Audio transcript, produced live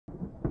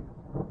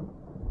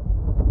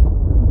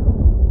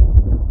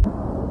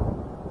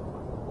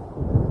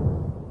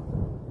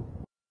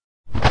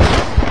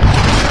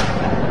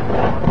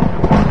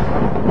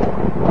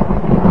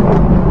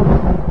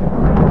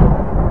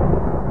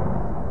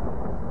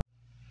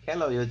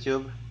Hello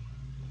YouTube,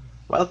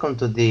 welcome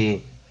to the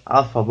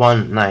Alpha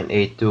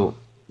One982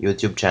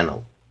 YouTube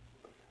channel.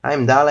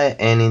 I'm Dale,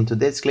 and in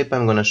today's clip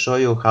I'm gonna show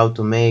you how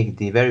to make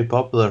the very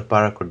popular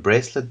paracord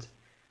bracelet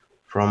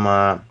from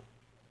a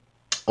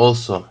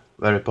also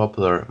very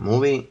popular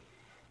movie,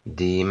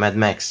 the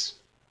MadMax.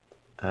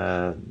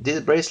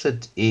 This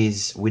bracelet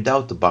is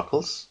without the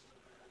buckles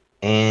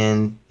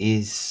and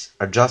is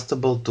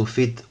adjustable to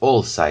fit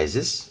all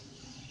sizes.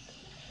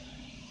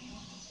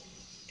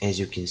 As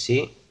you can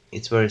see,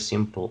 it's very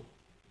simple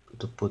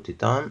to put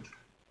it on.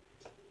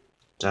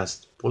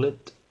 Just pull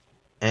it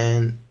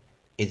and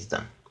it's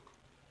done.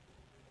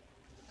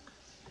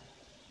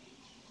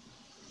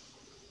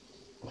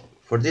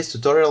 For this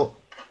tutorial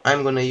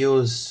I'm gonna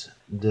use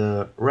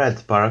the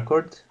red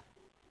paracord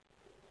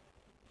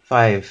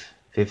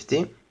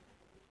 550,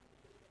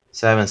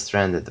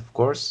 7-stranded of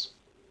course,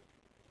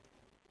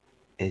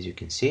 as you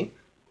can see.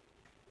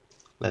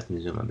 Let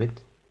me zoom a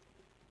bit.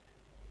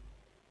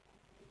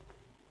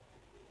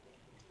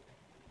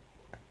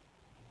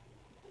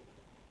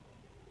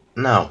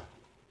 Now,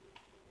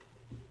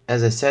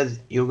 as I said,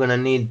 you're gonna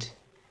need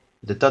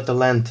the total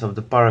length of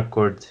the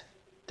paracord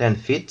 10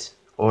 feet,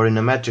 or in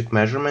a metric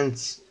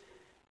measurements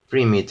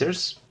 3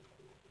 meters.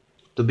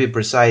 To be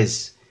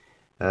precise,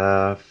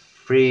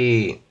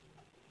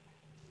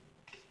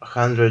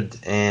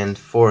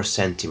 304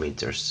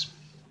 centimeters.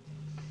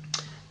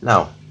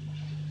 Now,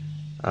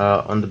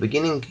 on the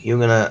beginning, you're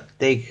gonna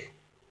take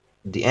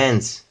the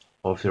ends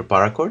of your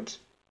paracord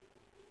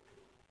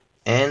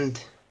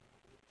and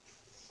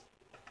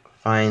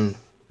find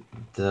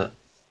the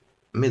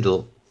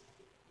middle.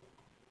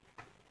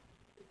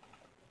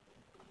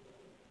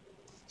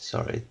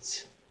 Sorry,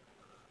 it's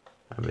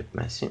a bit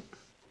messy.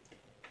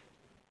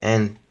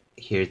 And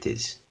here it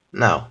is.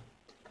 Now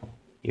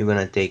you're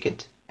gonna take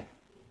it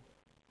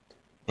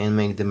and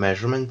make the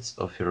measurements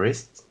of your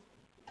wrist.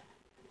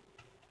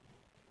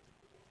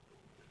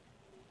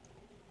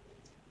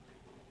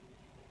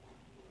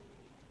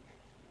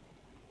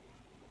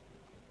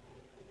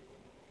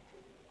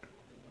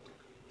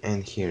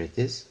 And here it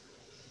is.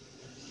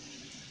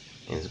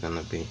 It's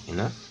gonna be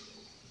enough.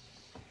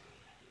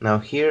 Now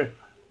here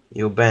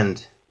you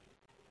bend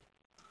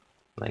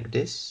like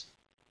this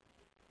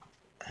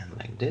and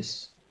like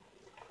this.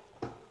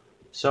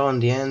 So on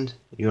the end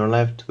you're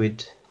left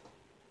with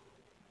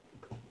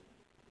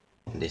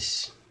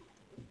this.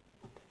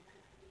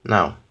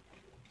 Now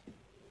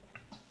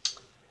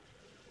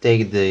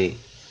take the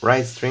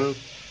right string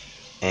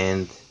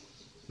and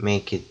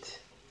make it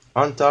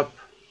on top.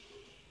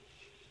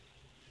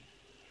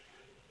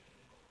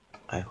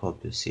 I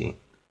hope you see.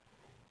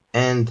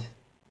 And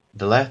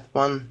the left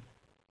one,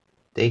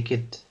 take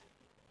it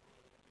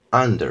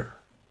under.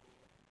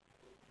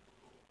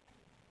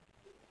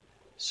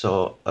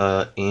 So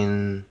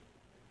you're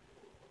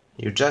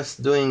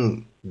just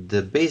doing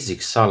the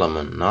basic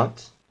Solomon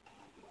knot.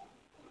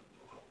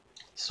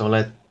 So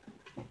let's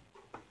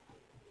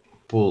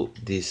pull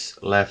this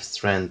left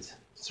strand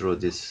through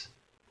this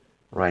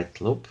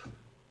right loop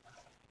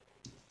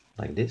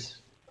like this.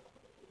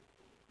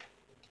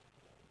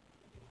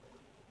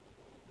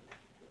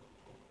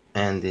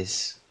 And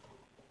this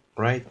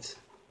right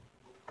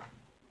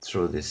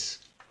through this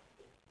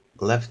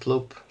left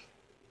loop.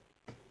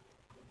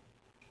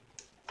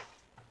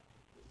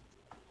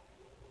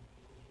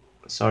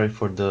 Sorry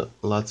for the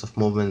lots of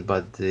movement,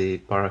 but the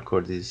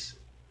paracord is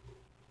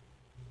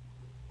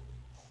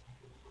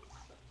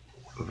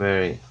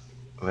very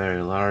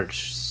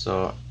large,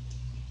 so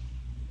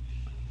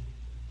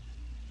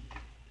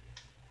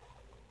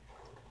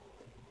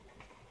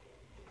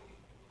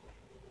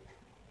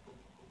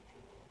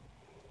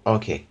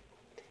okay.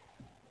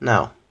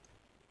 Now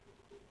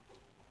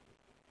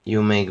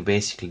you make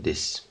basically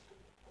this.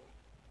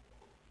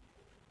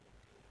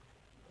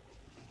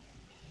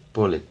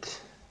 Pull it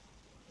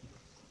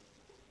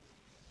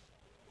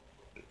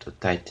to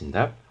tighten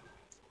up,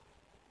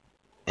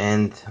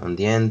 and on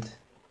the end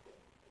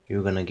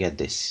you're gonna get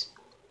this.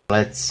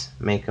 Let's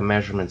make a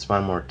measurements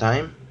one more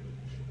time.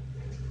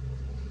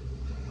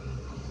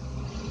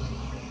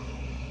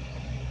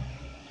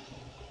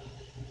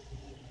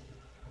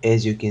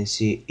 As you can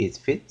see, it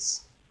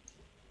fits,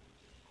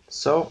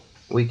 so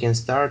we can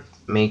start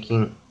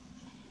making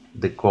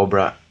the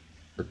cobra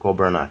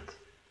knot.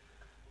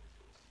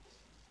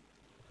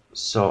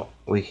 So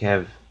we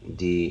have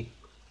the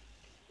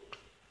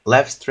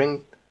left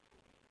string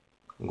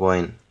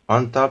going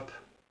on top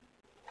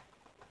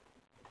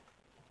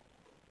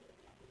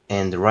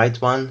and the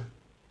right one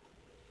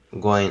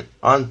going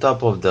on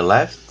top of the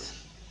left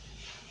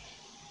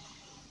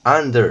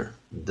under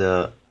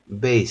the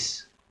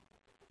base.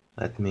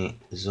 Let me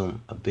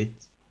zoom a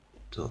bit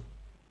to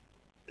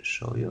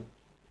show you.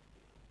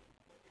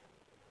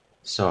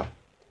 So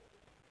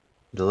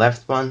the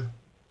left one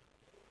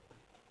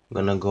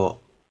gonna go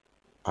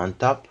on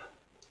top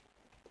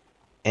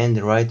and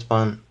the right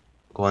one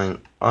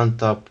going on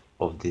top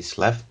of this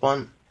left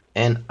one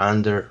and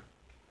under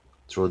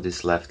through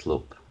this left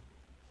loop.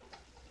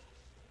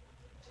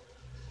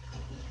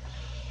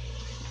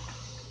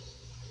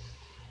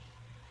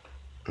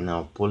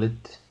 Now pull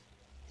it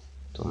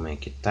to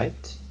make it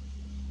tight,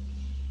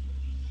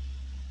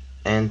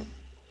 and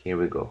here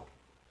we go.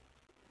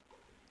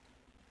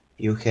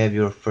 You have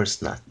your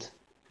first knot.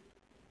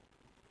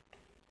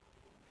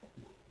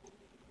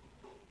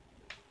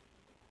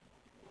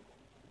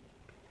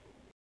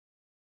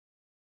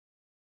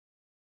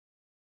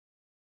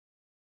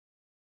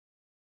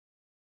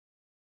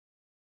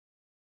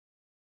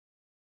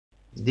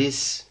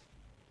 This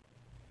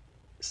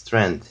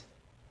strand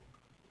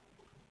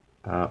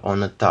on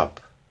the top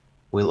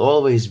will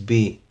always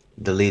be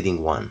the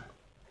leading one.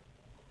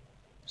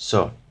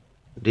 So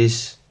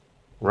this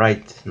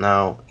right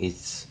now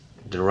is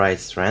the right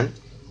strand,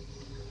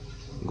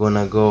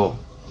 gonna go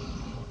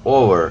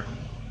over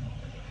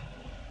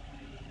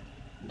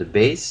the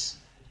base,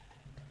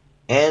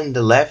 and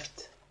the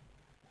left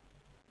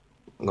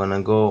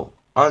gonna go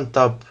on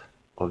top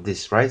of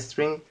this right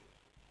string,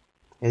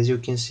 as you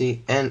can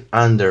see, and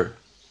under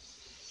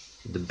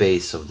the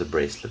base of the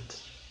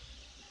bracelet.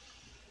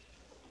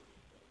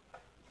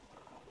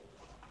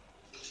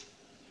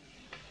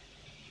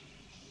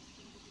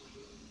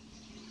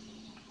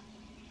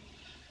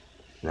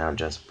 Now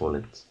just pull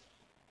it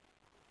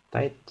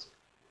tight,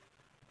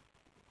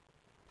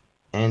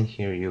 and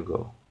here you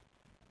go,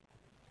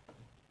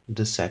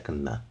 the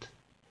second knot.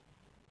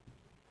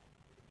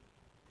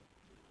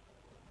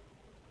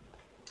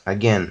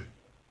 Again,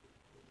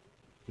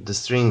 the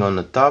string on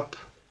the top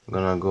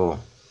gonna go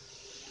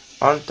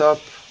on top,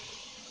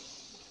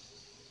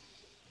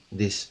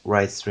 this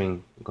right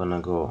string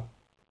gonna go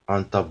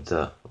on top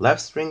the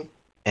left string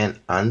and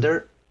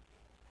under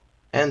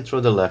and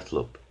through the left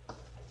loop.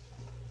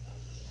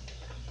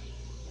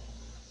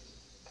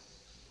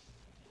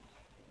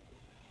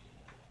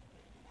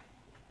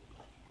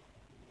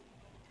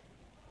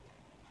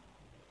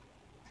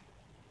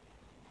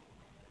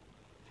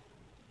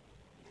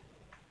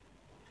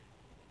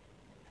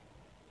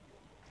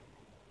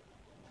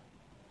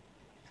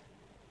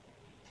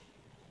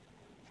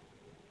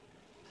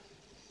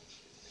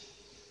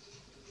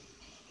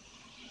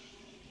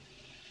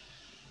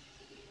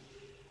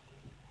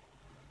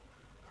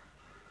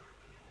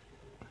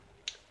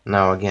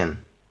 Now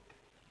again,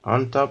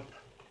 on top,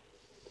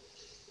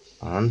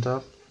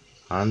 under,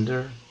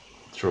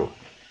 through.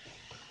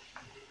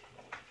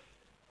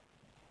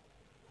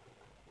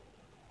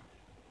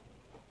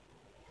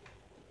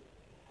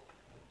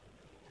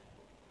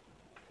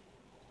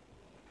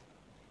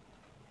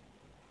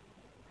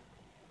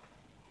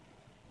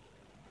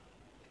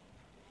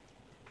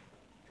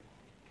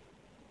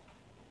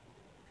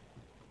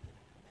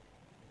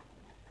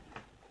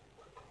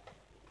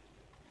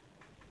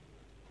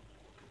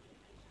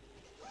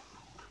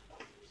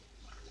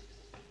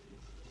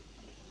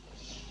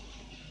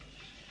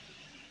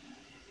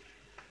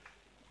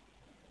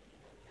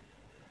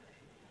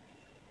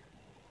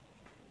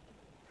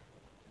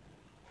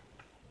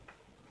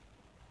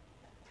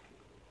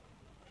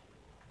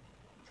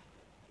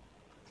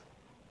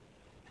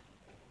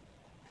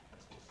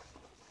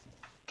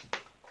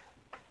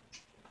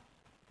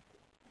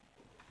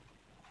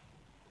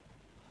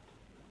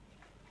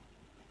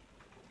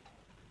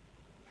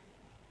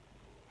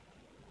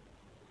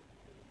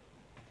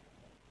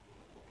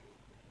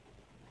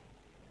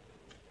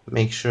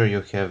 Make sure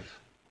you have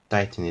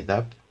tightened it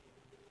up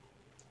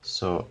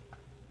so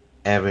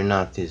every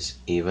knot is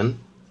even,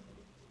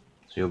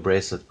 so your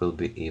bracelet will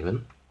be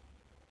even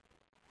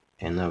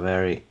and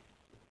very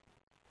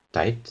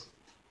tight.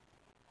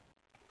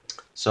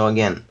 So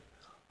again,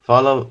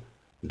 follow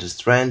the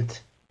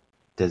strand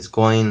that's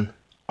going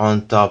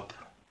on top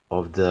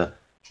of the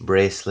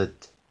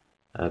bracelet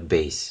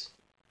base.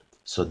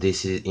 So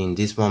this is, in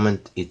this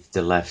moment, it's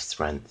the left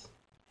strand,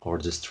 or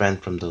the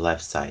strand from the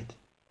left side.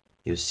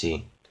 You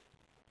see,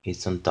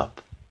 it's on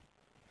top.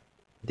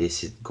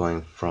 This is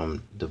going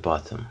from the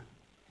bottom.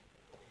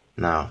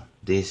 Now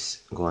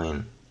this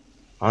going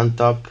on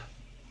top,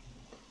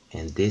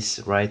 and this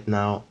right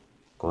now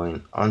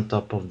going on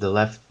top of the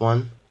left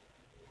one,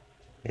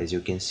 as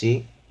you can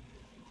see,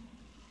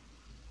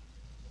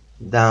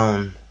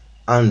 down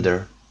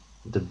under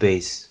the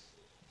base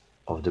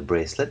of the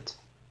bracelet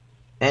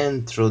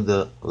and through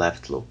the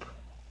left loop.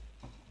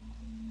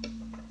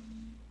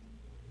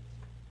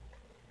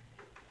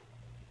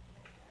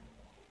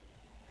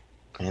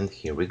 And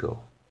here we go.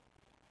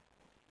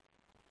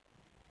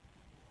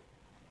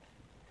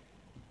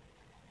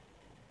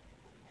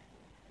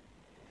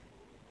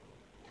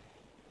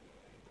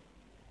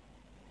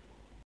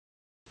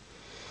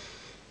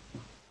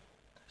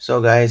 So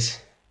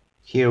guys,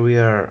 here we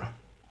are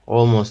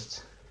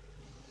almost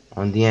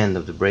on the end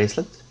of the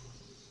bracelet.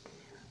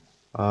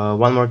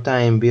 One more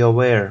time, be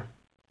aware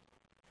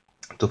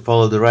to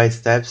follow the right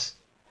steps.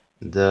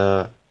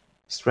 The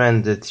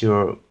strand that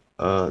you're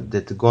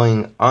that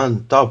going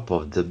on top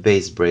of the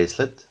base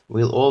bracelet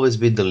will always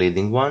be the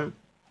leading one,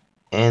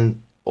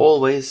 and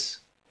always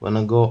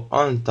wanna go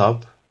on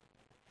top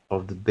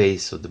of the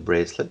base of the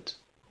bracelet,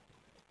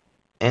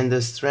 and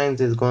the strand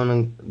is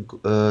gonna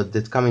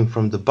that coming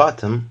from the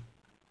bottom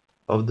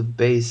of the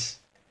base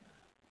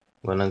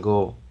gonna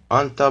go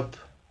on top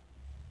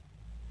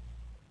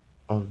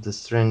of the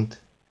string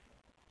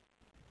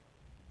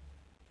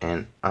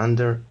and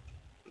under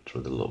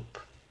through the loop.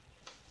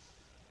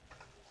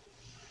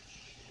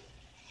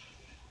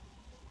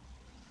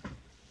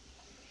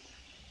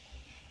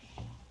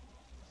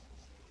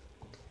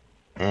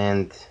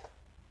 And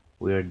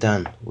we're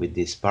done with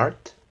this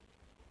part.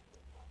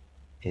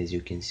 As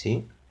you can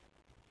see,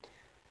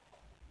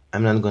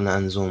 I'm not gonna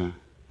unzoom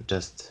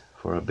just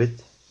for a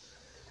bit.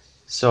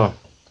 So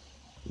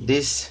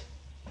this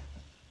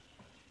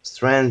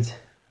strand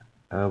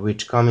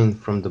which coming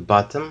from the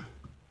bottom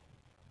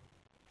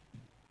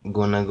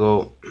gonna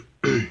go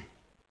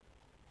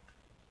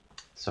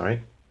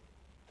sorry,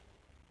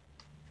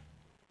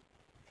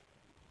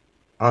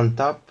 on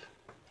top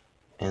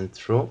and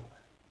through,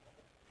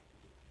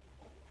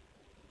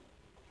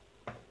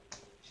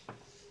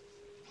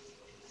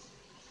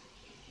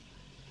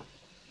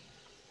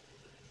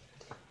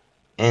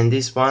 and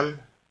this one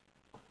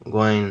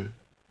going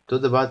to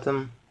the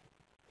bottom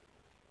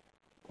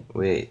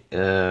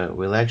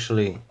will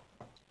actually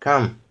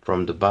come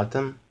from the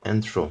bottom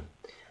and through.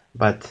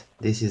 But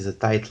this is a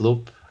tight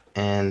loop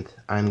and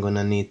I'm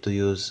gonna need to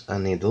use a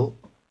needle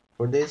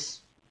for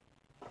this.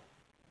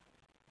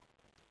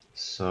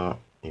 So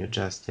you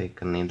just take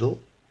a needle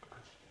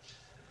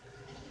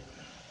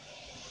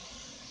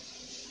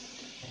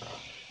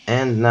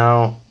and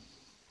now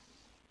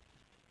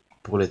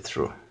pull it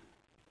through.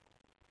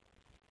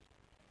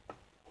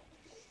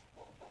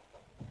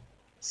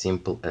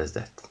 Simple as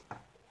that.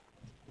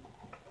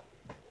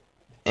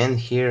 And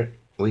here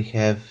we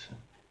have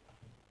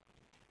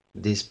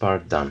this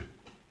part done.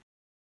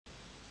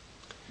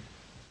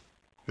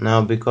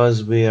 Now,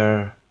 because we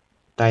are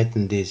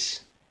tighten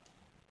this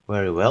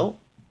very well,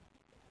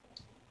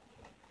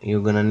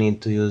 you're gonna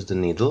need to use the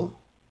needle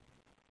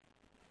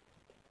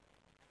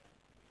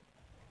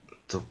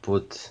to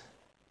put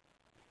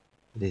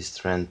this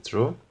strand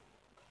through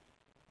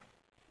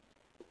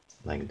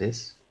like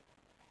this.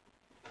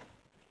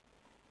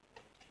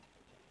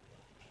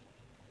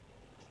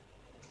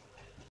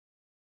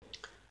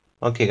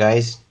 Okay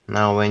guys,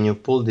 now when you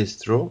pull this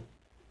through,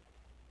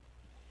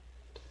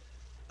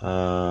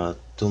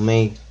 to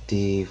make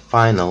the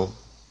final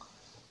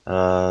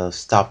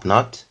stop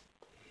knot,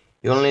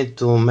 you'll need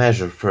to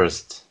measure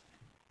first,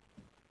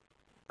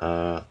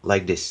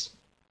 like this.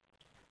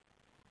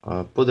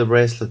 Put the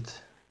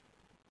bracelet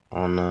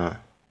on,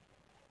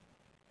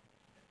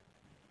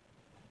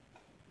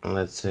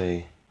 let's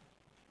say,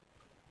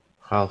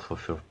 half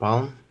of your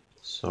palm,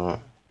 so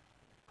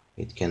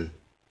it can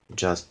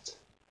just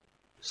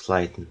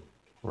slide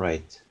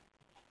right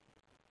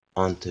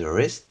onto your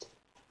wrist,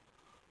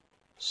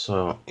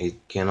 so it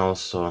can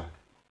also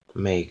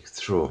make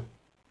through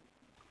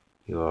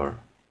your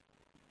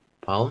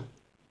palm.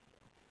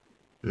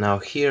 Now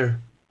here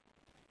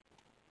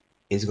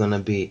is gonna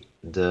be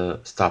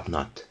the stop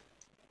knot.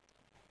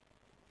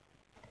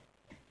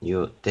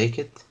 You take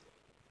it,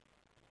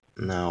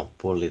 now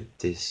pull it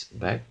this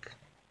back,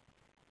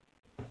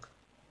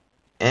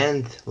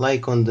 and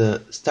like on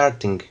the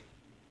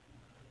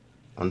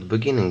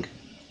beginning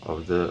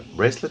of the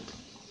bracelet,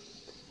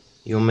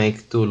 you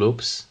make 2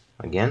 loops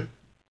again,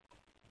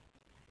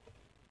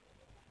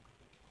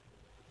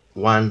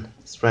 one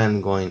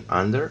strand going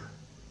under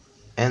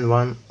and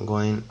one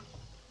going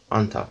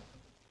on top.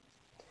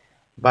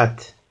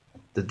 But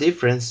the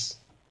difference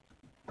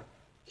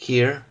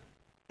here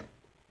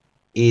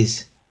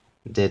is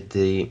that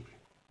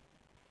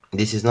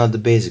this is not the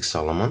basic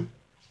Solomon,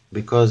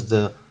 because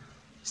the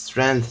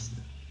strand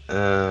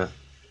on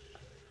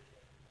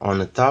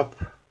the top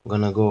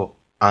gonna go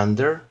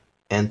under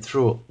and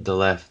through the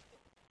left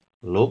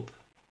loop,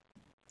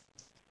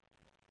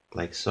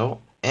 like so,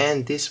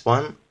 and this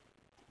one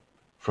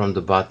from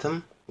the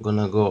bottom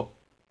gonna go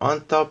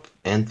on top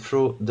and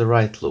through the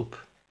right loop,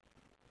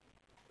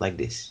 like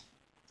this.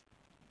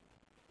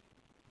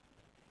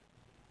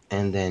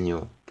 And then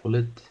you pull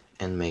it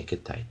and make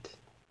it tight.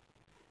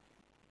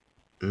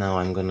 Now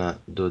I'm gonna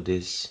do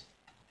this,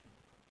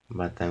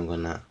 but I'm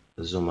gonna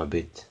zoom a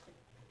bit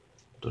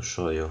to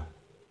show you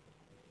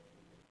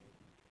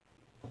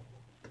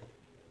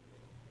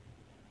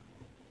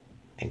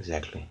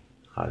exactly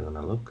how it's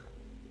gonna look.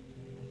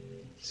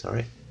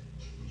 Sorry,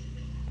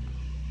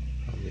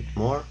 a bit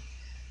more.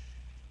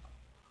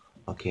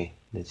 Okay,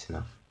 that's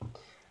enough.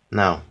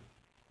 Now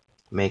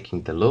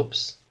making the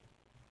loops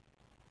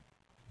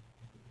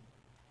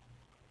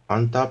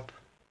on top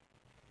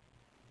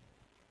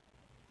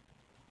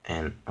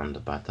and on the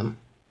bottom,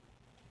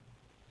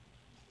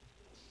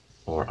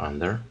 or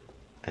under,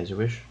 as you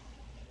wish.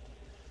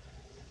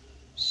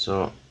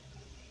 So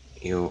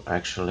you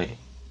actually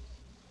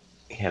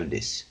have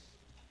this,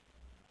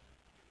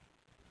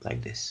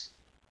 like this.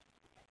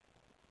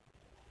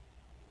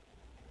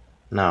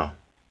 Now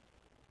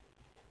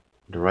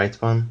the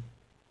right one,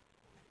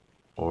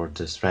 or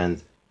the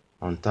strand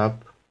on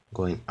top,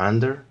 going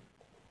under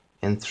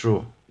and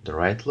through the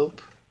right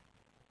loop,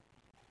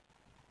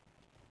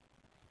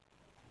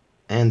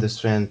 and the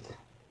strand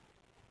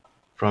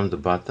from the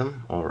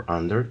bottom or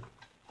under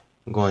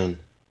going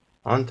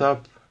on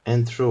top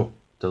and through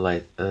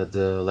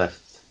the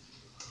left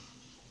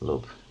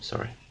loop,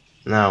 sorry.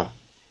 Now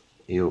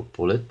you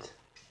pull it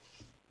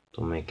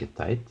to make it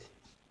tight,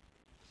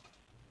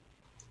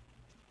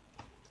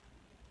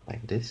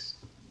 like this.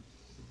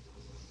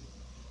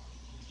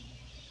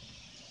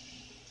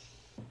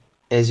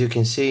 As you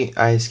can see,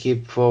 I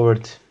skip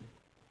forward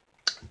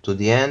to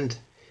the end.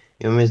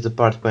 You missed the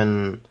part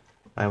when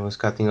I was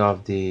cutting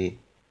off the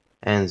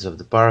ends of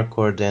the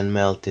paracord and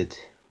melted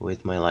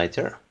with my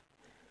lighter.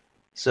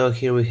 So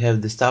here we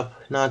have the stop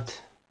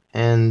knot,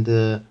 and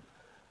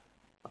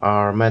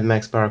our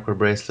MadMax paracord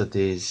bracelet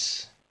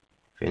is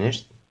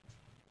finished.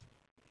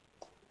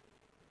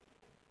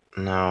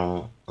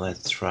 Now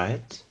let's try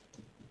it.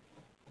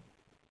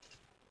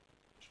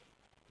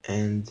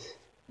 And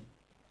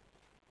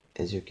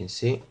as you can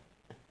see,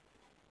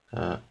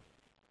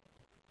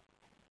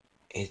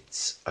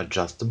 it's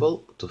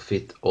adjustable to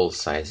fit all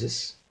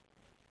sizes,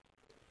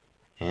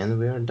 and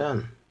we are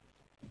done.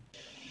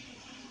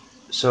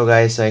 So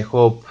guys, I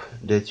hope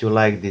that you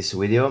like this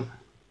video,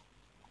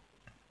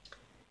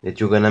 that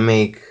you're gonna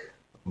make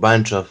a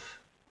bunch of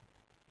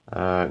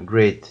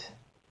great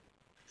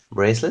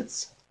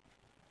bracelets.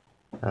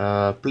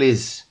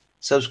 Please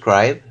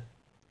subscribe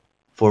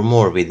for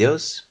more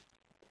videos,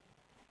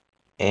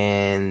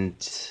 and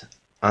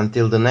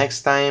until the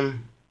next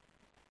time,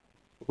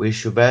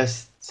 wish you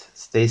best,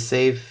 stay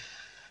safe,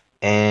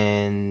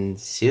 and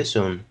see you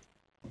soon.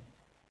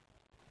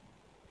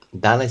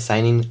 Dale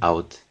signing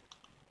out.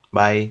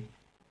 Bye.